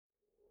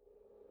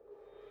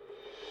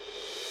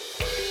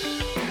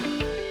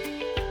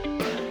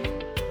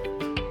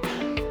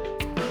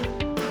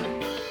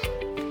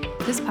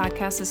This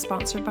podcast is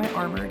sponsored by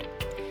Armored.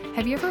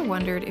 Have you ever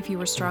wondered if you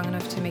were strong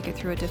enough to make it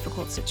through a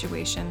difficult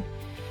situation?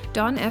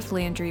 Dawn F.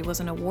 Landry was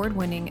an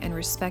award-winning and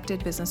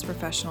respected business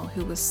professional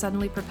who was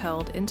suddenly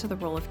propelled into the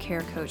role of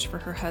care coach for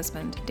her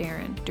husband,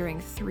 Darren,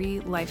 during 3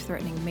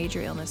 life-threatening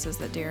major illnesses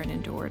that Darren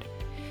endured.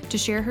 To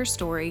share her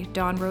story,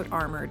 Dawn wrote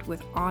Armored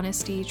with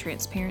honesty,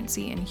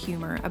 transparency, and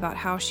humor about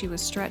how she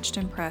was stretched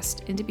and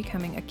pressed into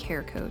becoming a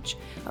care coach,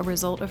 a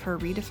result of her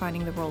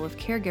redefining the role of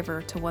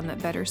caregiver to one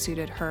that better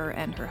suited her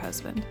and her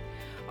husband.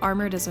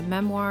 Armored is a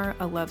memoir,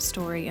 a love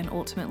story, and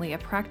ultimately a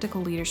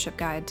practical leadership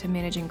guide to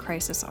managing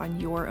crisis on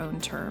your own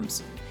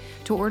terms.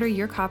 To order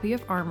your copy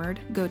of Armored,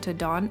 go to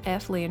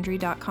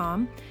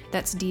dawnflandry.com.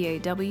 That's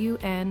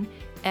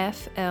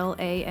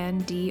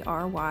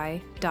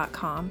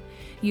DAWNFLANDRY.com.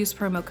 Use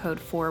promo code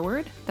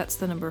FORWARD, that's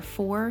the number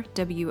 4,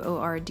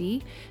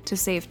 WORD, to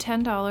save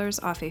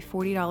 $10 off a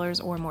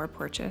 $40 or more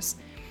purchase.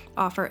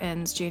 Offer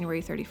ends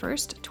January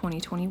 31st,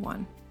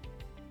 2021.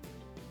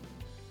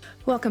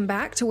 Welcome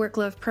back to Work,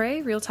 Love,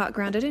 Pray, Real Talk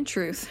Grounded in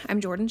Truth.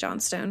 I'm Jordan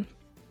Johnstone.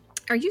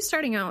 Are you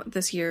starting out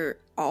this year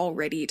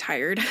already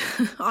tired?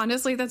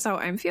 Honestly, that's how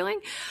I'm feeling.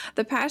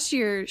 The past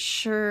year,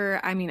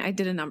 I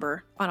did a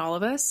number on all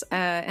of us,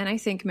 and I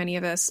think many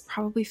of us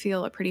probably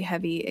feel a pretty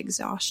heavy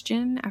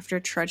exhaustion after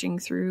trudging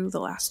through the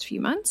last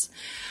few months.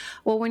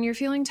 Well, when you're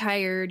feeling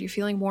tired, you're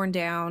feeling worn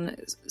down,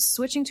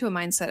 switching to a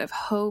mindset of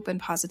hope and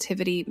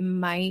positivity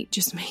might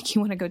just make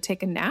you want to go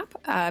take a nap,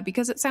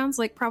 because it sounds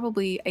like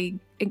probably a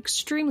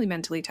extremely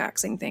mentally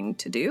taxing thing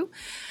to do.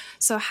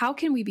 So how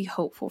can we be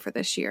hopeful for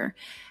this year?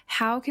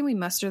 How can we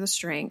muster the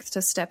strength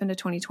to step into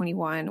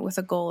 2021 with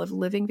a goal of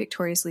living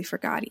victoriously for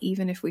God,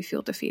 even if we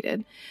feel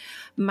defeated?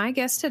 My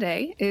guest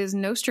today is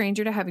no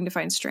stranger to having to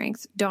find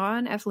strength.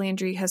 Dawn F.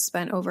 Landry has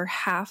spent over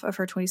half of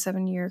her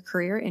 27-year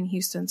career in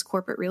Houston's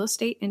corporate real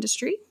estate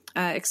industry,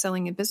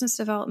 excelling in business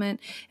development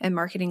and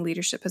marketing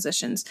leadership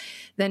positions.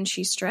 Then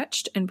she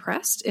stretched and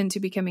pressed into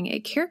becoming a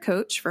care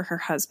coach for her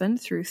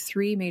husband through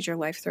 3 major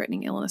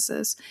life-threatening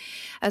illnesses.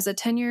 As a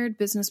tenured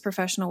business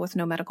professional with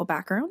no medical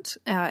background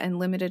and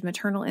limited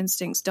maternal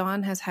instincts,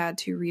 Dawn has had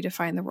to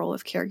redefine the role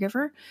of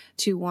caregiver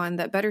to one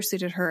that better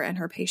suited her and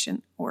her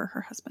patient or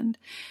her husband.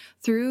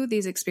 Through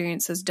these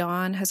experiences,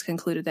 Dawn has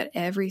concluded that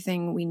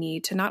everything we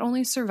need to not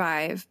only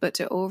survive, but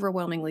to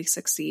overwhelmingly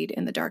succeed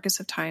in the darkest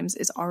of times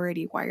is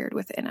already wired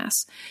within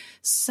us.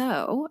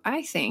 So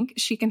I think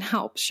she can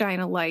help shine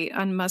a light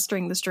on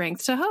mustering the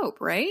strength to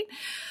hope, right?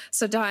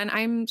 So Dawn,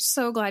 I'm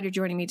so glad you're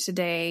joining me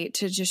today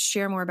to just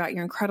share more about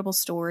your incredible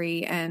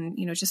story and,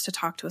 just to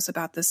talk to us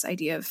about this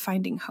idea of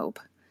finding hope.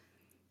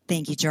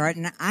 Thank you,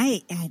 Jordan.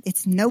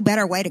 It's no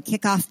better way to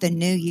kick off the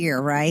new year,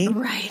 right?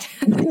 Right.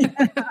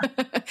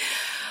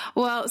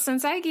 Well,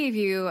 since I gave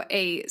you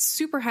a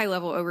super high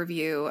level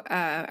overview,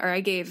 or I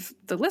gave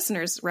the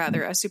listeners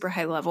rather a super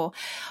high level,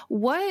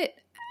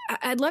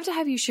 I'd love to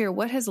have you share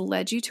what has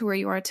led you to where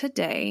you are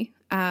today,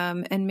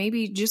 and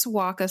maybe just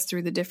walk us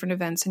through the different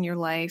events in your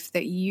life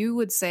that you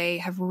would say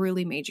have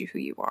really made you who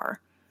you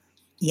are.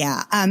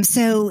 Yeah.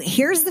 So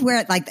here's where,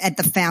 at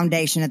the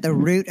foundation, at the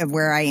root of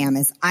where I am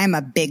is I'm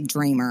a big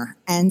dreamer.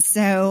 And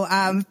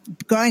so,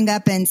 growing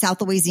up in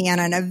South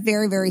Louisiana in a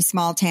very, very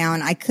small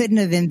town, I couldn't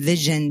have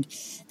envisioned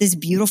this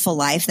beautiful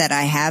life that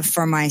I have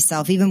for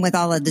myself, even with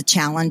all of the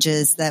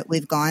challenges that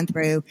we've gone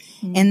through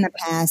in the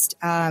past.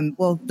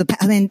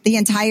 The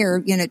entire,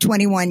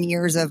 21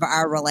 years of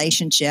our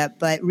relationship,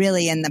 but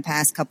really in the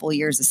past couple of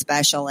years,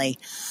 especially.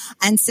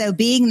 And so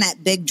being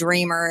that big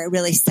dreamer, it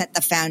really set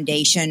the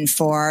foundation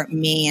for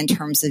me in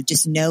terms of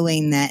just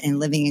knowing that and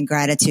living in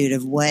gratitude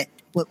of what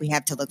we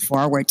have to look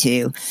forward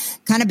to.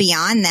 Kind of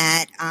beyond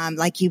that,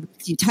 like you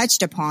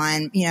touched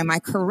upon, my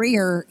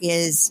career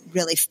is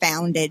really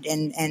founded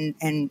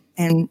and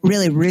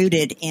really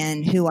rooted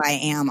in who I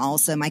am.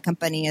 Also, my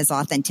company is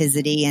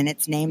Authenticity, and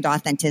it's named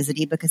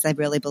Authenticity because I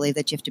really believe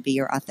that you have to be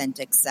your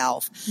authentic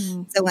self.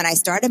 So when I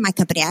started my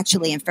company,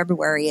 actually in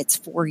February, it's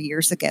 4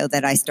 years ago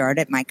that I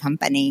started my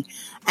company.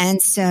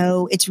 And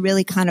so it's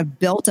really kind of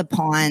built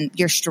upon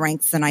your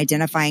strengths and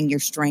identifying your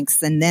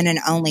strengths. And then and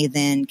only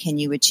then can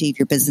you achieve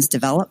your business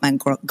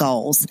development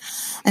goals.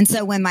 And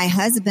so when my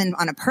husband,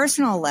 on a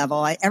personal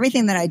level,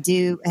 everything that I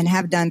do and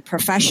have done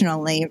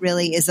professionally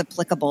really is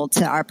applicable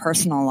to our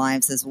personal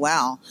lives as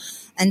well.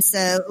 And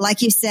so,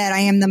 like you said,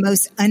 I am the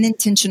most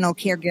unintentional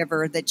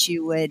caregiver that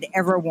you would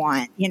ever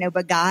want,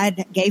 but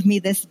God gave me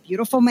this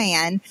beautiful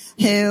man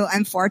who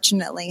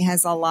unfortunately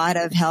has a lot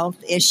of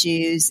health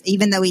issues.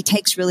 Even though he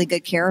takes really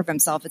good care of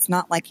himself, it's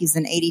not like he's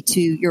an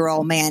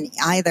 82-year-old man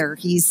either.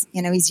 He's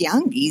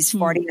young. He's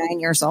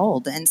 49 years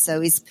old. And so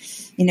he's,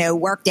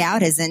 worked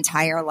out his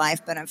entire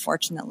life, but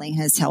unfortunately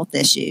has health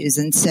issues.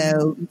 And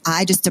so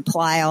I just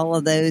apply all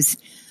of those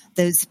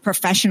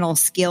professional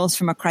skills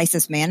from a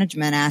crisis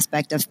management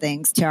aspect of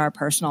things to our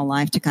personal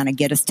life to kind of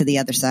get us to the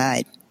other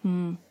side.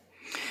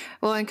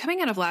 Well, and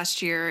coming out of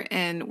last year,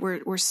 and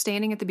we're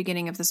standing at the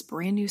beginning of this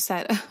brand new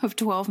set of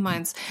 12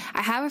 months,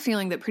 I have a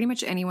feeling that pretty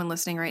much anyone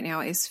listening right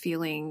now is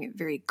feeling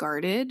very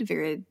guarded,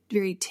 very,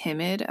 very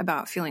timid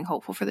about feeling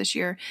hopeful for this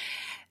year.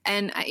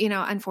 And,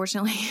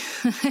 unfortunately,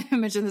 I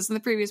mentioned this in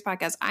the previous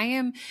podcast, I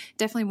am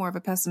definitely more of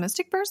a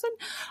pessimistic person.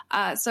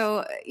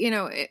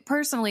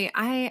 Personally,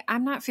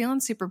 I'm not feeling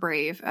super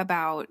brave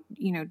about,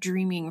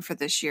 dreaming for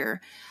this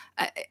year.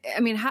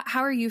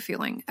 How are you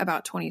feeling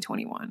about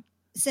 2021?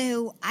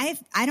 So I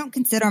don't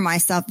consider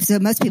myself. So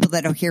most people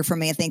that will hear from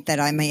me think that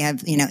I may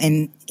have,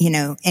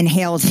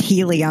 inhaled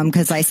helium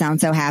because I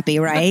sound so happy,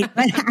 right?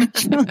 But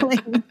actually,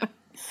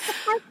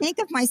 I think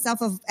of myself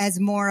as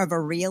more of a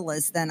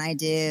realist than I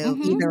do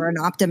either an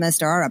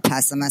optimist or a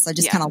pessimist. I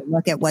just kind of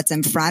look at what's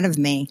in front of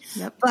me.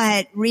 Yep.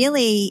 But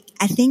really,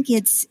 I think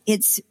it's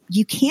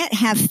you can't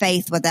have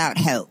faith without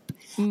hope.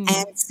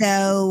 And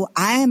so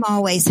I am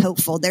always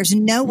hopeful. There's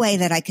no way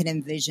that I could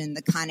envision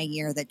the kind of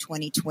year that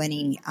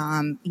 2020,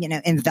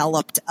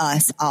 enveloped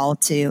us all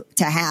to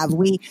have.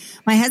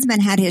 My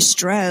husband had his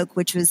stroke,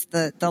 which was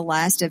the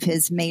last of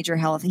his major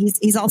health.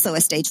 He's also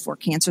a stage 4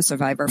 cancer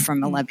survivor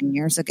from 11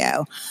 years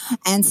ago.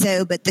 And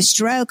so, but the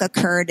stroke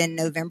occurred in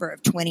November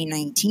of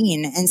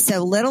 2019. And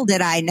so little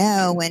did I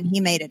know when he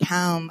made it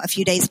home a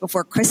few days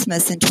before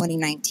Christmas in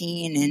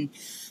 2019 and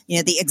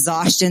the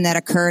exhaustion that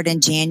occurred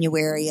in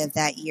January of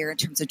that year in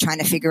terms of trying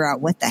to figure out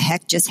what the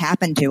heck just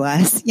happened to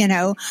us.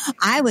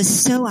 I was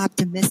so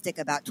optimistic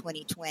about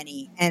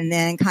 2020 and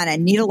then kind of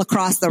needle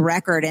across the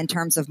record in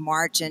terms of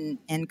March and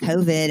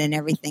COVID and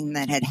everything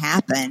that had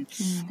happened.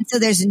 And so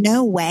there's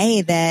no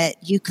way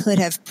that you could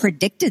have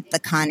predicted the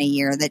kind of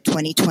year that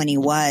 2020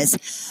 was.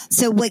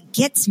 So what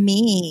gets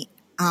me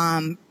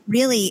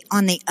really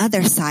on the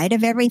other side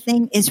of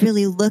everything is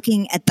really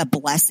looking at the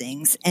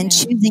blessings and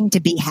choosing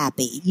to be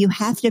happy. You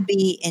have to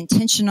be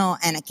intentional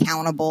and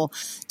accountable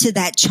to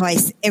that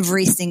choice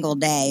every single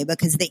day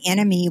because the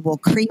enemy will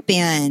creep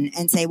in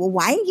and say, well,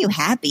 why are you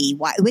happy?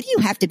 What do you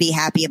have to be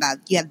happy about?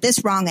 You have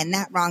this wrong and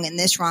that wrong and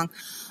this wrong.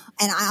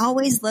 And I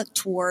always look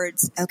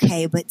towards,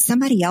 okay, but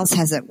somebody else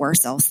has it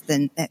worse off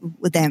than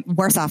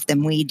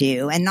we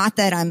do. And not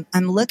that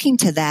I'm looking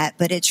to that,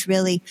 but it's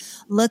really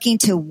looking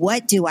to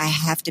what do I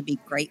have to be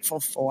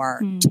grateful for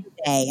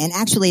today? And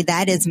actually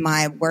that is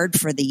my word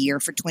for the year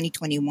for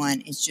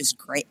 2021 is just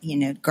great,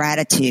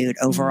 gratitude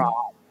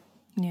overall.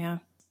 Yeah.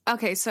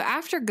 Okay. So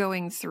after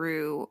going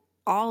through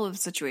all of the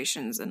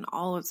situations and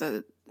all of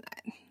the,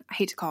 I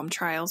hate to call them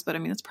trials,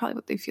 but that's probably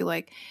what they feel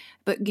like.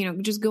 But,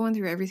 just going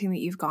through everything that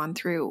you've gone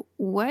through,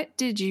 what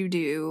did you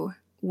do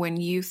when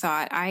you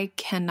thought I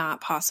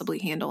cannot possibly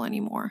handle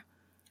anymore?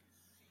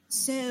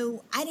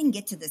 So I didn't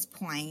get to this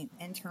point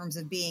in terms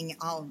of being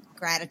all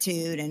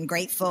gratitude and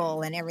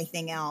grateful and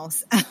everything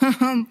else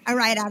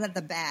right out of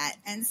the bat.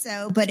 And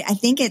so, but I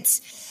think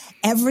it's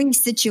every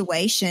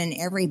situation,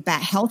 every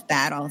health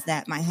battle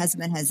that my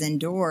husband has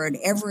endured,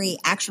 every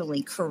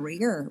actually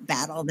career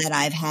battle that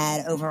I've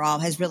had overall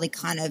has really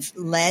kind of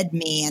led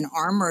me and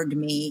armored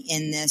me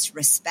in this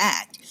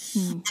respect.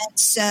 And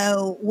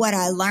so what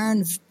I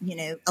learned,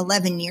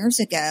 11 years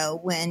ago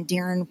when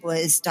Darren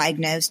was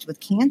diagnosed with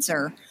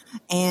cancer,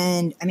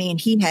 and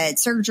he had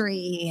surgery,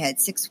 he had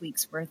 6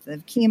 weeks worth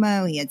of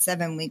chemo, he had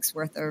 7 weeks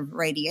worth of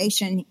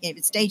radiation.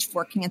 Stage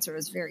 4 cancer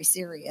was very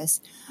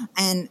serious.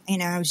 And,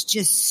 I was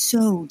just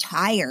so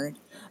tired.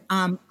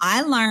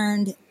 I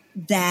learned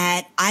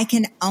that I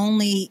can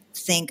only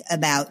think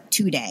about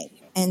today.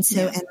 And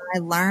so, and I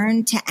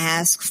learned to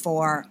ask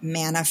for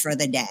manna for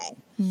the day.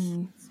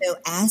 So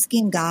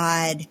asking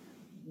God,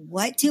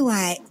 what do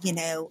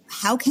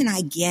how can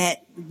I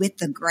get with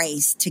the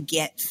grace to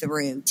get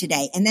through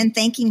today? And then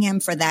thanking him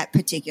for that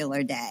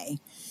particular day.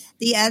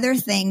 The other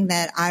thing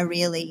that I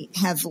really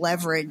have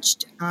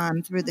leveraged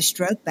through the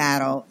stroke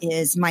battle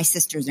is my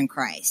sisters in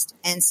Christ.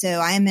 And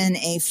so I'm in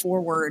a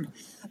forward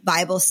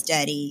Bible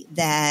study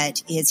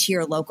that is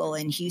here local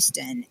in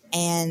Houston.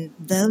 And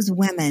those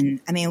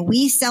women,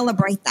 we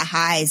celebrate the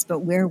highs, but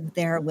we're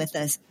there with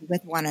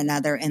one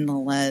another in the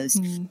lows.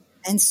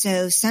 And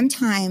so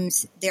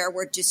sometimes there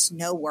were just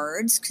no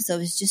words because I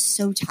was just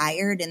so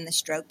tired in the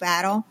stroke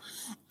battle.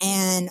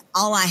 And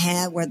all I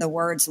had were the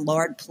words,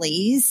 Lord,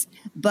 please.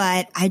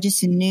 But I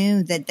just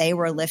knew that they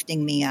were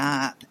lifting me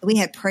up. We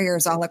had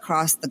prayers all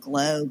across the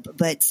globe,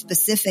 but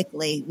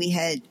specifically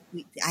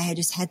I had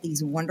just had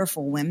these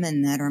wonderful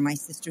women that are my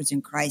sisters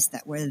in Christ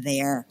that were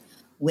there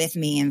with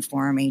me and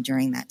for me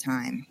during that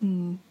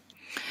time.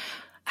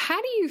 How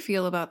do you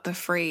feel about the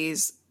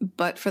phrase,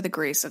 but for the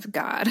grace of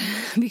God?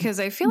 Because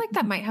I feel like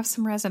that might have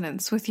some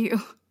resonance with you.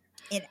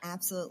 It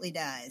absolutely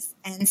does.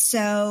 And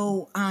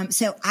so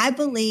I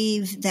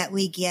believe that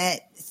we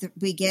get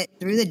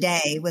through the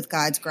day with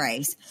God's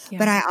grace,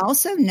 but I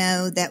also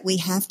know that we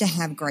have to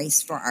have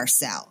grace for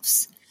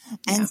ourselves.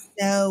 And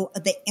so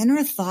the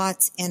inner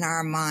thoughts in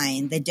our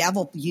mind, the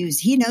devil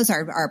he knows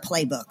our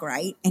playbook,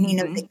 right? And he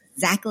knows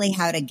exactly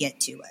how to get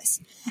to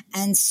us.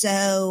 And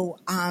so,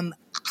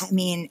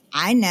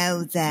 I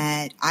know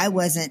that I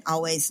wasn't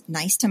always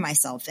nice to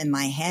myself in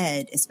my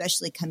head,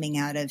 especially coming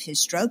out of his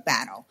stroke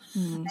battle.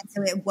 And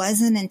so it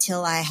wasn't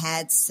until I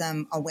had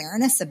some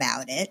awareness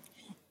about it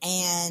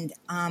and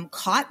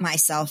caught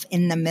myself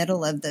in the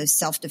middle of those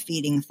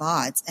self-defeating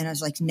thoughts. And I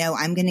was like, no,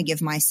 I'm going to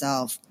give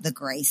myself the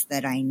grace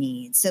that I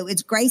need. So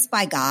it's grace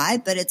by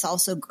God, but it's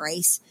also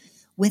grace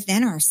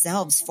within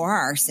ourselves for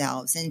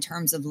ourselves in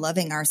terms of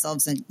loving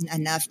ourselves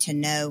enough to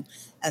know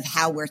of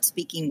how we're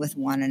speaking with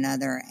one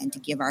another, and to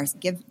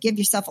give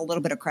yourself a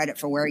little bit of credit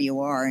for where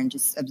you are, and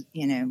just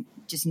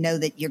know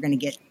that you're going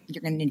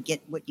to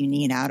get what you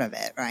need out of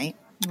it. Right.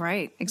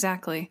 Right,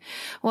 exactly.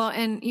 Well,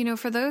 and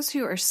for those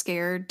who are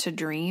scared to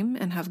dream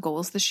and have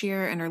goals this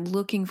year and are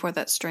looking for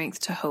that strength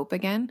to hope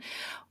again,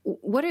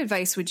 what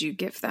advice would you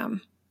give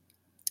them?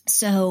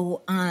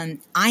 So I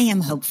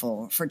am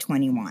hopeful for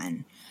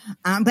 21.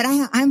 But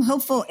I'm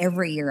hopeful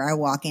every year I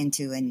walk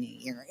into a new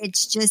year.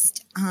 It's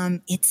just,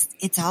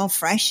 it's all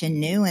fresh and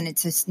new, and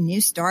it's a new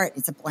start.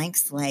 It's a blank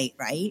slate,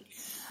 right?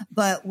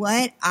 But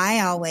what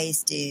I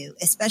always do,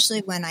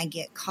 especially when I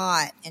get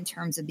caught in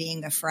terms of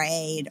being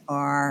afraid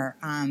or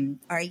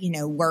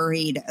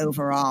worried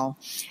overall,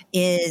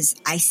 is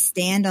I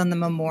stand on the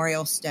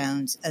memorial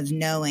stones of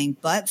knowing,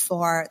 but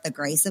for the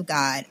grace of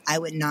God, I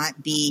would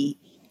not be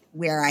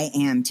where I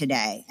am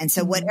today. And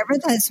so whatever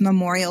those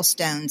memorial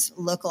stones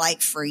look like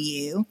for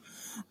you,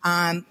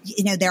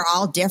 they're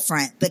all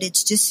different, but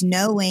it's just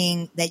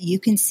knowing that you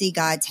can see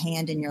God's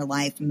hand in your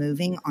life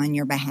moving on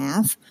your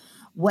behalf,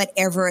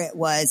 whatever it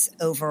was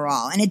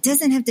overall. And it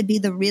doesn't have to be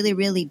the really,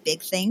 really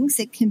big things.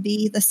 It can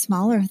be the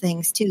smaller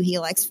things too. He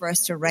likes for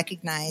us to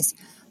recognize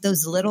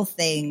those little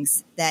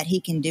things that he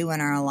can do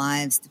in our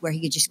lives where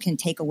he just can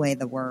take away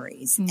the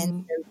worries. Mm-hmm.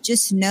 And so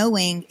just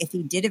knowing if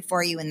he did it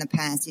for you in the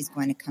past, he's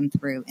going to come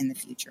through in the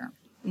future.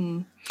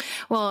 Mm.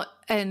 Well,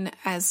 and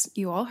as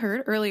you all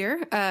heard earlier,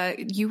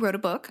 you wrote a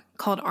book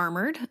called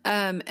Armored.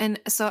 And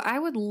so I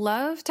would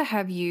love to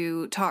have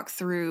you talk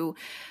through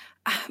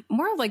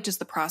more of like just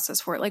the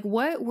process for it. Like,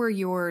 what were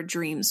your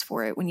dreams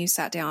for it when you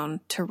sat down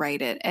to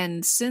write it?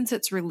 And since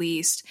it's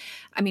released,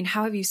 I mean,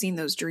 how have you seen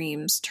those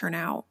dreams turn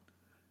out?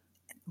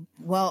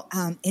 Well,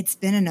 it's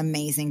been an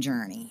amazing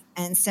journey.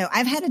 And so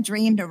I've had a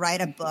dream to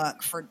write a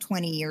book for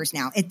 20 years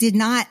now. It did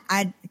not,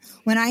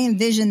 when I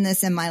envisioned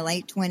this in my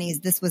late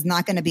 20s, this was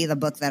not going to be the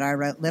book that I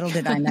wrote. Little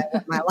did I know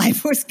what my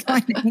life was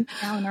going to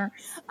encounter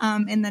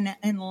in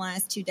the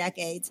last 2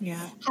 decades.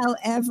 Yeah.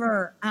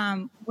 However,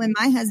 when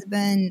my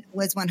husband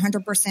was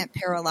 100%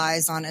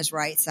 paralyzed on his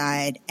right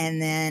side, and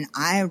then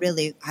I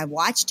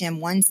watched him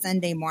one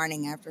Sunday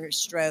morning after his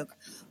stroke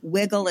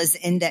wiggle his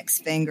index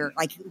finger,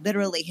 like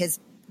literally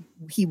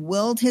he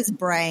willed his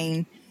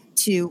brain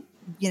to,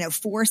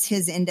 force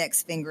his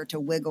index finger to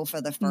wiggle for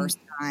the first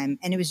time.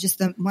 And it was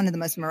just one of the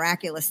most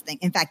miraculous thing.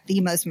 In fact, the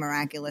most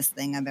miraculous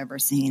thing I've ever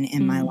seen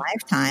in my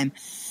lifetime.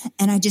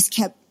 And I just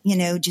kept,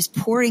 just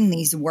pouring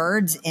these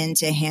words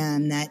into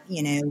him that,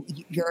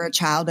 you're a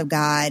child of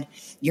God.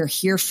 You're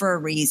here for a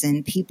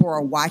reason. People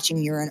are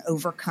watching. You're an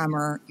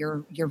overcomer.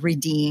 You're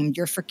redeemed.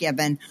 You're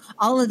forgiven.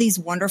 All of these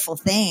wonderful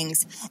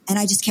things. And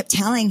I just kept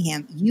telling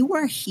him, you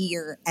are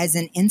here as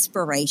an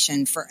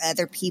inspiration for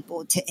other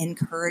people, to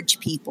encourage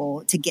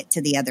people to get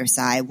to the other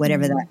side,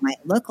 whatever that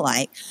might look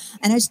like.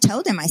 And I just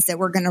told him, I said,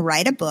 we're going to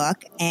write a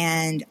book,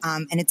 and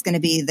it's going to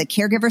be the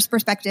caregiver's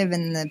perspective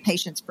and the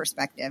patient's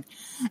perspective.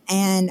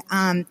 And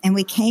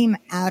we came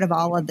out of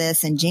all of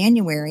this in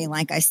January.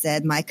 Like I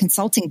said, my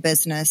consulting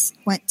business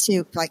went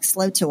to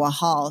slow to a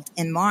halt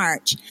in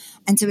March.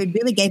 And so it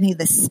really gave me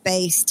the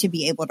space to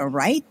be able to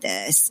write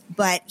this,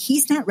 but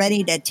he's not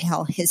ready to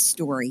tell his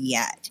story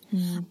yet.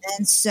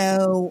 And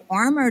so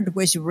Armored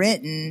was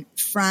written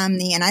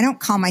and I don't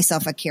call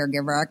myself a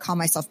caregiver. I call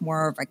myself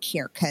more of a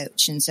care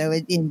coach. And so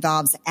it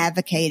involves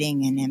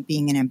advocating and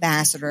being an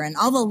ambassador and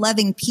all the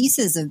loving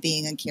pieces of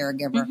being a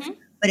caregiver. Mm-hmm.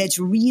 But it's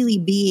really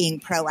being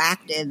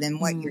proactive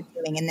in what you're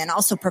doing, and then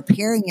also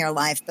preparing your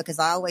life, because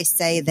I always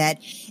say that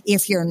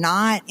if you're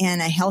not in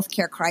a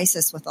healthcare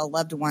crisis with a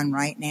loved one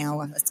right now,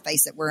 let's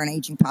face it, we're an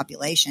aging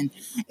population,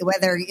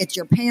 whether it's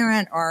your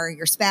parent or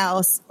your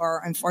spouse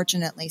or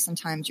unfortunately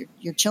sometimes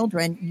your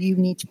children, you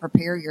need to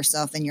prepare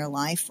yourself in your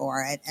life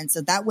for it. And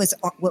so that was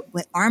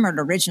what Armored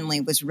originally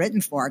was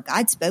written for.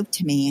 God spoke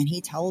to me and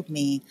he told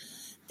me,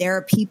 there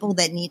are people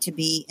that need to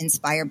be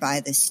inspired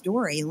by this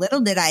story.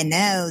 Little did I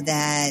know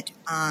that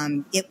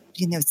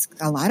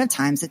a lot of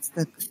times it's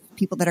the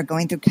people that are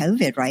going through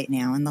COVID right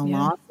now and the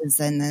losses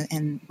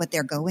and what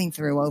they're going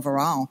through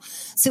overall.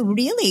 So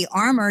really,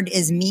 Armored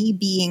is me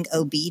being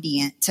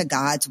obedient to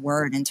God's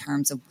word in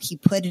terms of he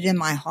put it in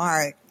my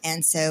heart.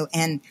 And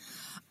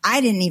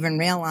I didn't even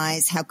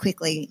realize how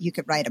quickly you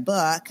could write a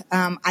book.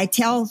 I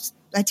tell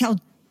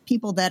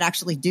people that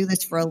actually do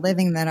this for a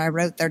living that I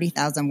wrote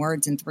 30,000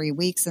 words in 3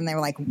 weeks, and they were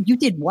like, "You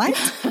did what?"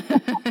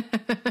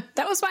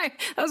 That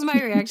was my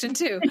reaction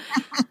too.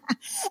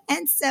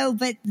 And so,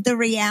 but the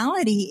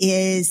reality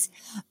is,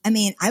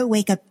 I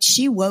wake up,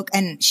 she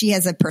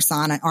has a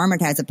persona.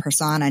 Armored has a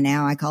persona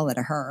now. I call it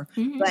a her.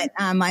 Mm-hmm.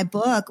 But my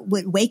book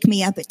would wake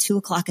me up at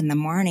 2:00 in the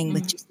morning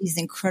with just these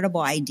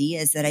incredible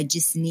ideas that I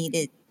just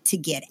needed to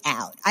get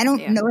out. I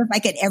don't know if I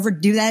could ever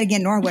do that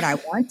again, nor would I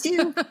want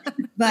to.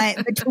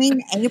 But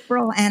between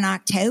April and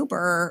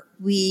October,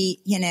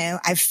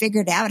 I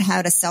figured out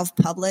how to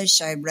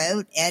self-publish. I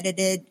wrote,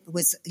 edited,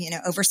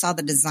 oversaw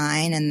the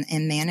design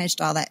and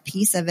managed all that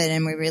piece of it.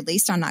 And we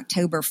released on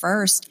October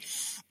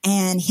 1st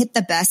and hit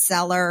the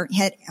bestseller,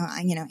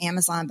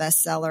 Amazon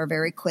bestseller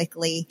very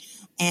quickly,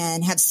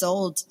 and have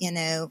sold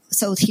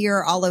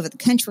here all over the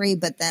country,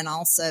 but then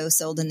also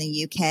sold in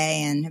the UK,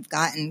 and have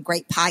gotten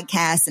great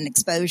podcasts and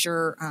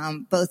exposure,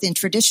 both in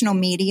traditional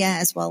media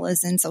as well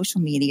as in social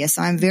media.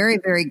 So I'm very,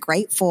 very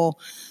grateful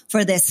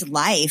for this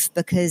life,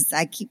 because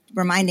I keep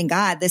reminding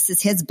God, this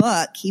is his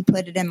book. He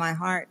put it in my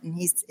heart, and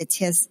it's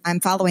his. I'm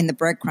following the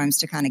breadcrumbs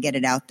to kind of get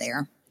it out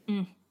there.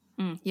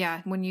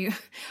 Yeah. When you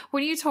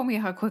told me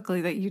how quickly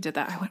that you did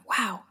that, I went,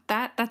 wow,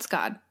 that's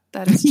God.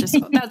 That is just,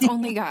 that's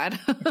only God.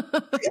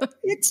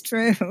 It's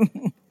true.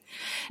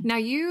 Now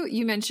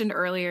you mentioned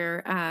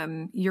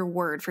earlier, your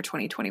word for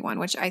 2021,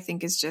 which I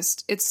think is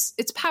just,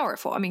 it's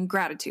powerful. I mean,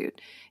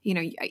 gratitude,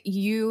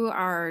 you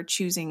are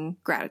choosing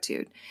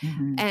gratitude.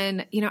 Mm-hmm.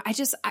 And,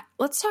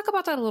 let's talk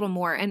about that a little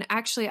more. And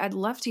actually I'd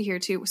love to hear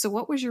too. So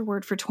what was your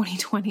word for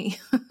 2020?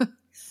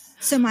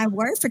 So my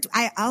word for,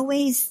 I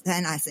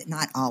said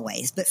not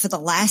always, but for the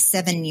last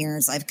 7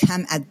 years, I've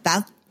come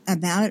about,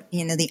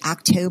 the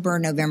October,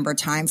 November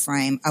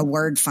timeframe, a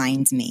word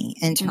finds me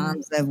in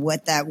terms of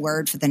what that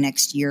word for the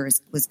next year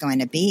was going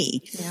to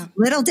be. Yeah.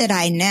 Little did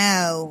I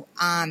know,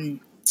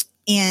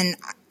 in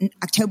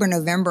October,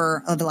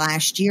 November of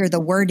last year,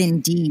 the word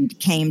indeed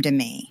came to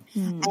me.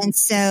 And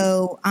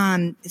so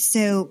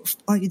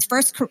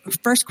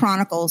First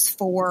Chronicles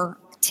 4:10,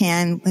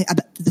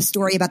 the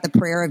story about the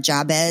prayer of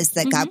Jabez,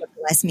 that God would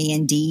bless me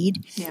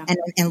indeed and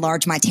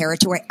enlarge my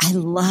territory. I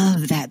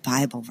love that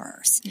Bible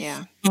verse.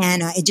 Yeah.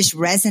 And it just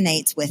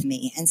resonates with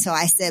me. And so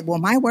I said, well,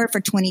 my word for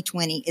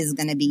 2020 is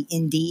going to be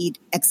indeed,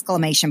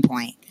 exclamation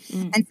point.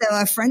 And so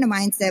a friend of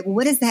mine said, well,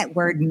 what does that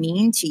word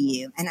mean to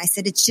you? And I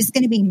said, it's just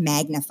going to be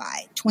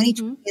magnified.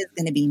 2020 is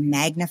going to be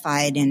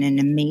magnified in an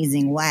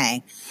amazing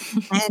way.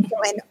 And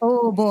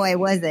oh boy,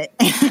 was it.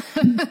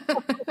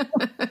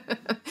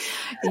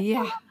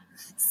 Yeah.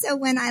 So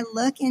when I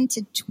look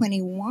into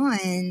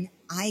 21,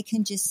 I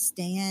can just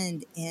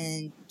stand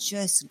in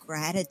just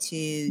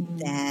gratitude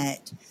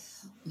that,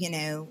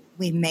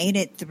 we made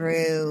it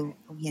through,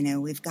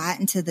 we've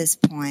gotten to this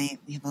point.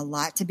 We have a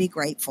lot to be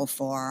grateful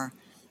for.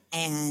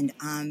 And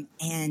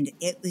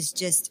it was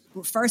just,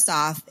 first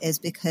off, is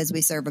because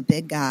we serve a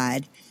big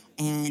God,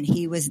 and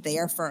he was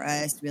there for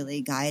us,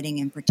 really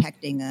guiding and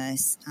protecting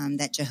us,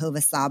 that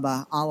Jehovah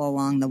Saba all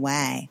along the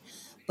way.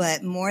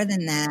 But more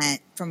than that,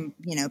 from,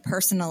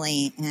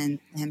 personally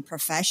and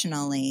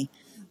professionally,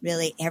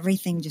 really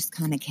everything just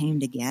kind of came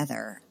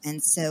together.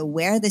 And so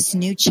where this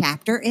new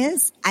chapter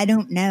is, I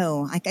don't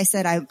know. Like I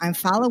said, I'm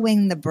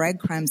following the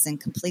breadcrumbs and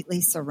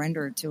completely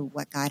surrendered to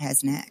what God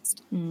has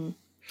next.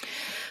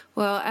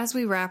 Well, as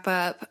we wrap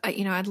up,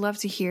 I'd love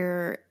to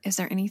hear, is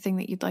there anything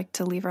that you'd like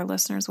to leave our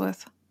listeners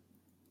with?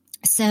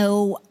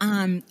 So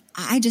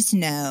I just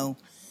know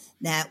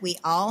that we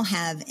all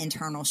have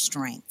internal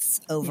strengths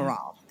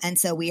overall. Yeah. And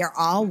so we are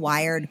all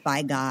wired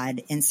by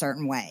God in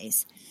certain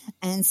ways.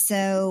 And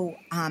so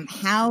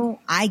how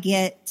I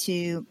get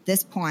to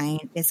this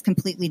point is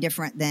completely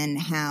different than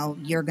how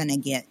you're going to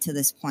get to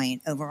this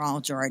point overall,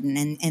 Jordan,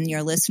 and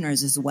your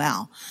listeners as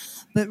well.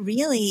 But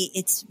really,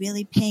 it's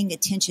really paying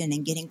attention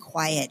and getting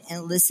quiet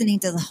and listening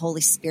to the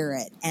Holy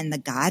Spirit and the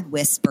God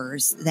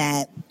whispers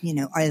that,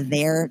 are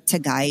there to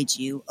guide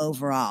you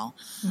overall.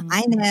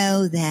 I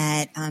know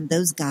that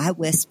those God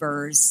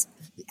whispers,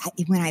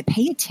 when I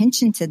pay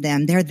attention to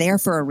them, they're there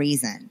for a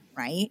reason,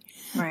 right?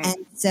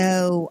 And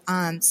so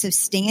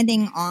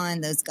standing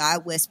on those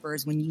God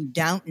whispers when you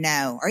don't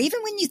know, or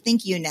even when you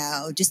think you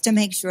know, just to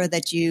make sure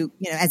that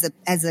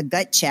as a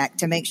gut check,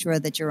 to make sure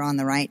that you're on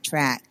the right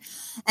track.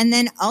 And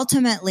then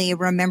ultimately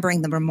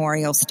remembering the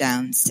memorial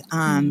stones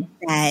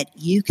that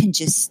you can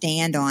just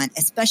stand on,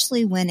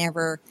 especially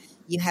whenever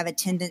you have a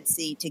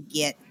tendency to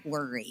get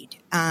worried.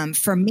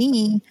 For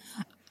me,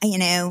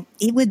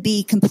 it would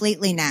be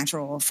completely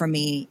natural for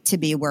me to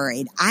be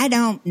worried. I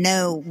don't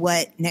know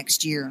what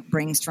next year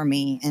brings for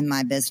me in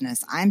my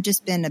business. I've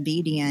just been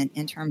obedient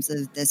in terms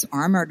of this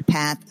armored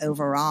path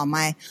overall.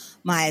 My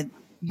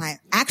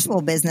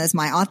actual business,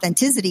 my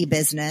authenticity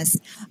business,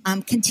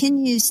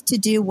 continues to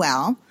do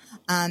well.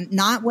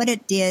 Not what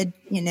it did,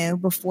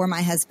 before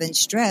my husband's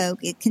stroke.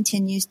 It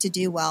continues to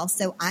do well.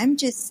 So I'm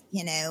just,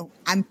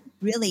 I'm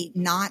really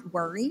not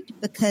worried,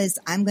 because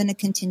I'm going to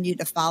continue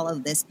to follow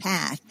this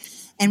path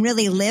and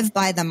really live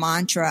by the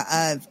mantra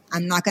of,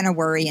 I'm not going to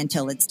worry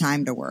until it's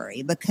time to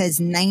worry, because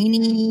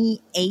 99%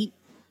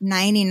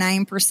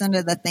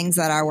 of the things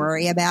that I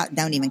worry about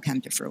don't even come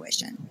to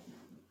fruition.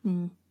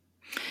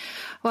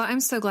 Well,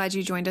 I'm so glad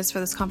you joined us for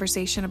this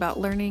conversation about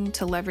learning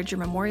to leverage your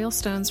memorial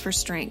stones for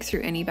strength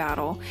through any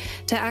battle.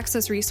 To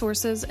access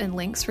resources and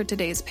links for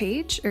today's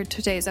page or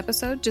today's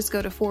episode, just go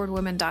to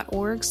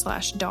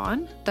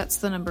forwardwomen.org/dawn. That's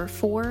the number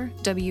 4,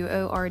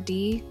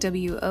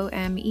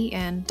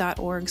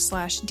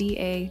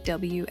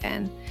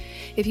 WORDWOMEN.org/DAWN.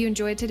 If you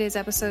enjoyed today's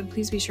episode,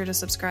 please be sure to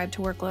subscribe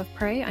to Work, Love,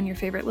 Pray on your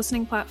favorite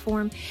listening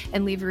platform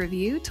and leave a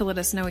review to let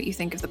us know what you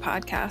think of the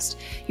podcast.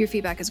 Your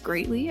feedback is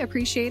greatly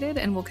appreciated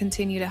and will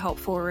continue to help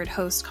Forward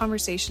host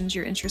conversations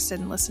you're interested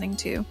in listening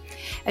to.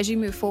 As you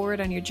move forward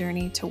on your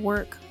journey to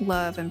work,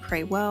 love, and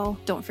pray well,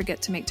 don't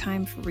forget to make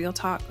time for real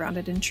talk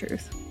grounded in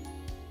truth.